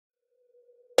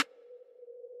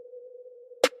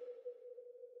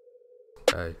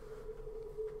Hey.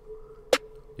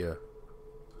 Yeah.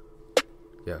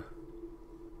 Yeah.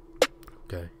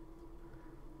 Okay.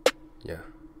 Yeah.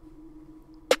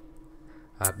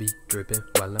 I be drippin'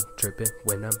 while I'm trippin'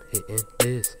 when I'm hitting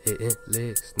this, hitting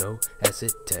licks. No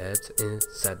acid tabs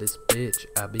inside this bitch.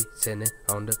 I be sitting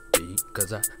on the beat,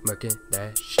 cause I murkin'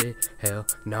 that shit. Hell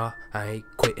nah, I ain't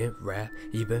quittin' rap,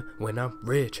 even when I'm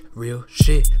rich. Real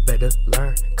shit, better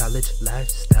learn college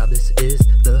lifestyle. This is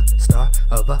the start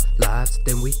of our lives,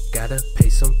 then we gotta pay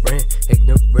some rent.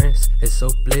 Ignorance is so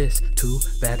bliss, too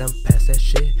bad I'm past that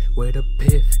shit. Where the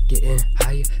piff, getting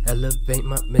higher, elevate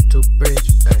my mental bridge.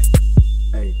 Ay.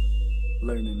 Hey,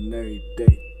 learning every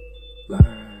day.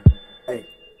 Learn. Hey,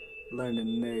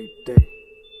 learning every day.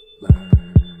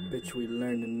 Learn. Bitch, we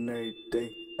learning every day.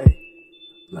 Hey,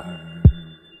 learn.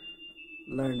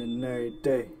 Learning every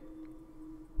day.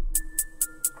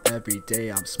 Every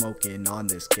day I'm smoking on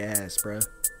this gas, bruh.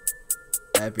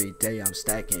 Every day I'm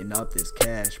stacking up this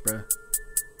cash, bruh.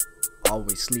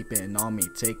 Always sleeping on me,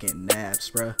 taking naps,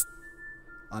 bruh.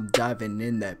 I'm diving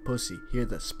in that pussy, hear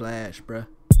the splash, bruh.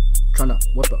 Tryna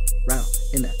whip around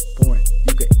in that foreign,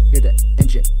 you can hear that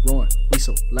engine roaring. We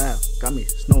so loud, got me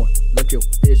snoring. Left your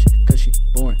bitch, cause she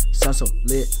boring. Sound so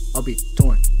lit, I'll be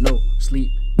touring. No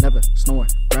sleep, never snoring.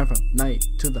 Grind from night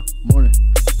to the morning.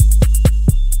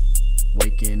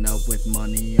 Waking up with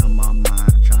money on my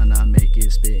mind, tryna make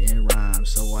it spitting rhymes.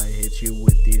 So I hit you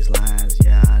with these lines,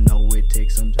 yeah, I know it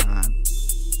takes some time.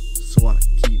 So I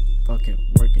keep fucking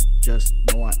working, just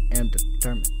know I am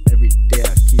determined. Every day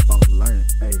I keep on learning.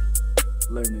 Hey,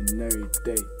 learning every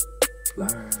day.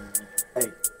 Learn.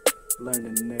 Hey,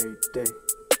 learning every day.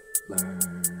 Learn.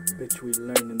 Bitch, we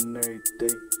learning every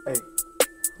day. Hey,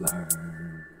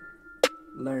 learn.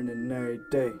 Learning every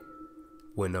day.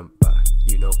 When I'm by,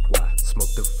 you know why.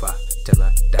 Smoke the fire till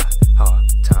I die. Hard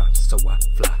times, so I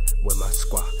fly with my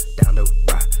squad down the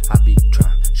ride. I be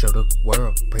trying, show the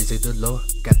world, praise the Lord.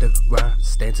 Got the rhyme,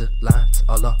 stanza lines,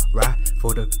 all alright.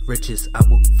 For the riches I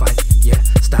will fight, yeah.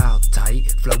 Style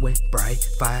tight, flowing bright,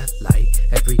 firelight.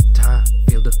 Every time,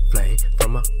 feel the flame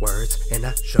from my words, and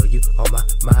I show you all my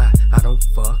mind. I don't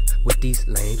fuck with these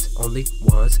lames, only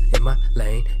ones in my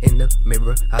lane. In the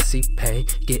mirror, I see pain,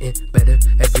 getting better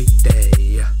every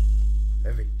day.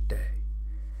 Every day.